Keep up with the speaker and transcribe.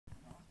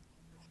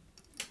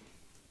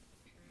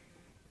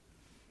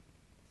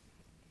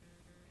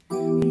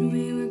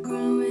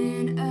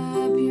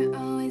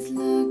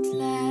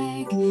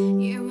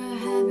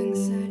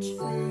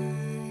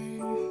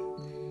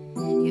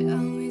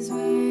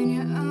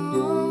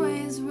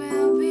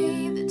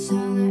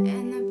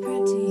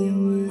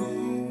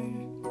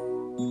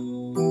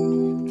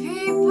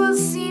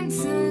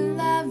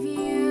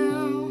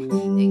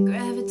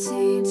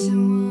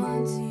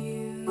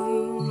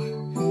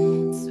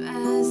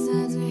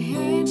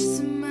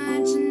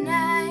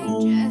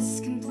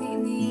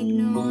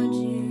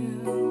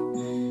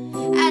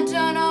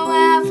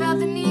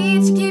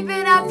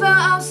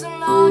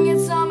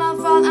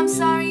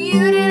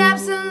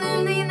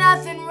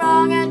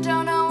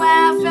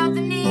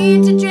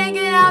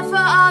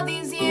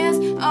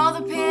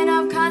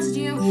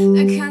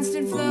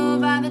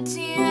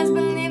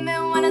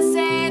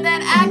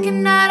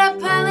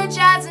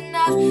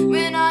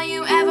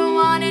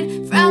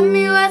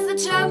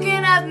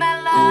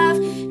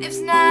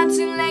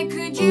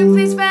you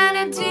please find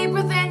it deep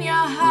within your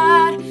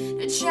heart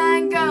to try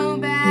and go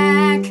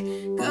back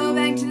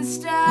to the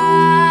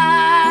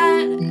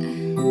start.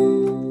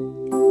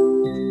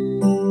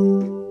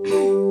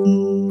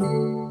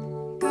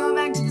 Go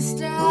back to the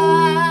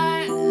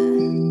start.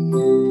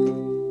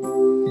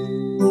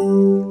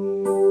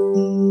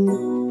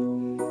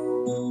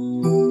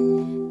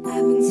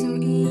 I've been so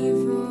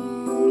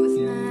evil with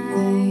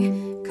my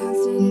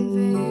constant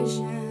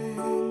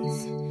invasions,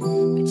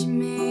 but you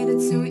made it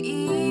so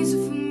easy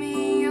for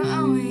me. You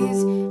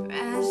always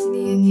rise to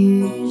the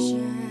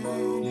occasion.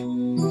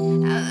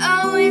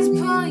 I'll always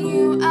pull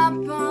you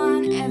up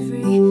on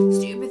every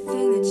stupid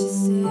thing that you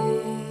say.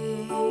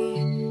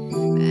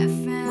 I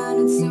found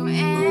it so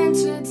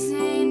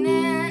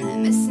entertaining,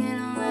 messing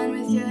around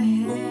with your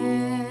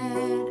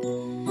head.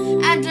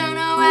 I don't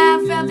know why I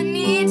felt the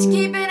need to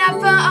keep it up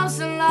for oh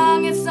so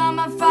long. It's all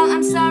my fault,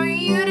 I'm sorry,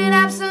 you did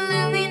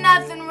absolutely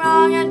nothing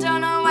wrong. I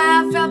don't know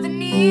why I felt the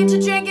need to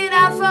drink it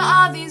out for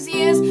all these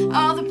years.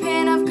 All the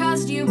pain I've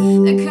caused you,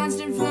 the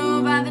constant flow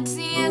of other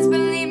tears.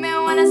 Believe me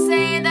when I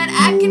say that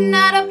I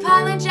cannot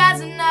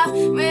apologize enough,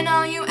 when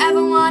all you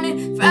ever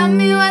wanted from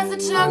me was the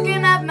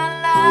token of my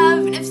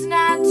love. And if it's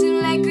not too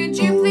late, could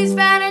you please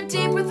find it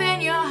deep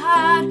within your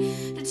heart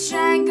to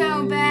try and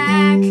go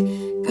back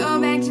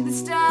to the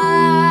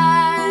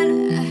start.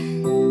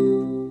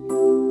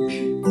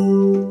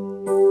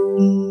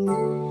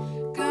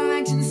 Go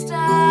back to the start.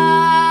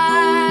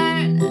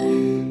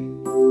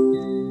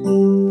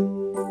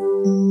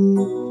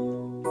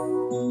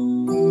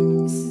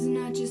 This is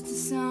not just a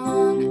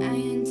song, I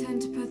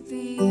intend to put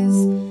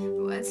these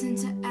words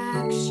into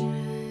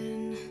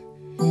action.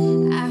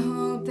 I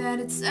hope that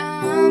it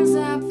sums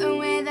up the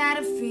way that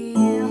I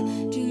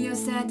feel to your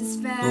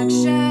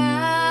satisfaction.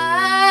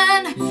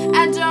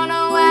 I don't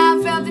know why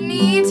I felt the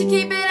need to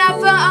keep it up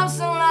for oh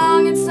so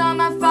long. It's all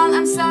my fault,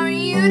 I'm sorry,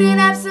 you did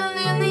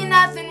absolutely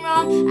nothing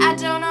wrong. I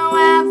don't know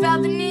why I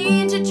felt the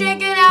need to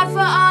drink it out for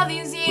all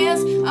these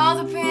years. All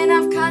the pain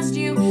I've caused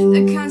you,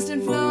 the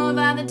constant flow of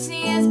other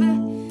tears.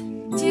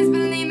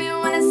 Believe me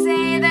when I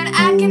say that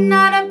I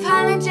cannot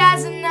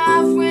apologize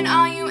enough, when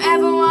all you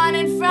ever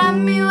wanted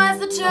from me was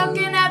the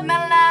token of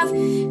my love.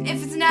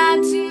 If it's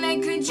not too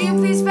late, could you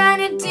please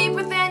find it deep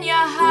within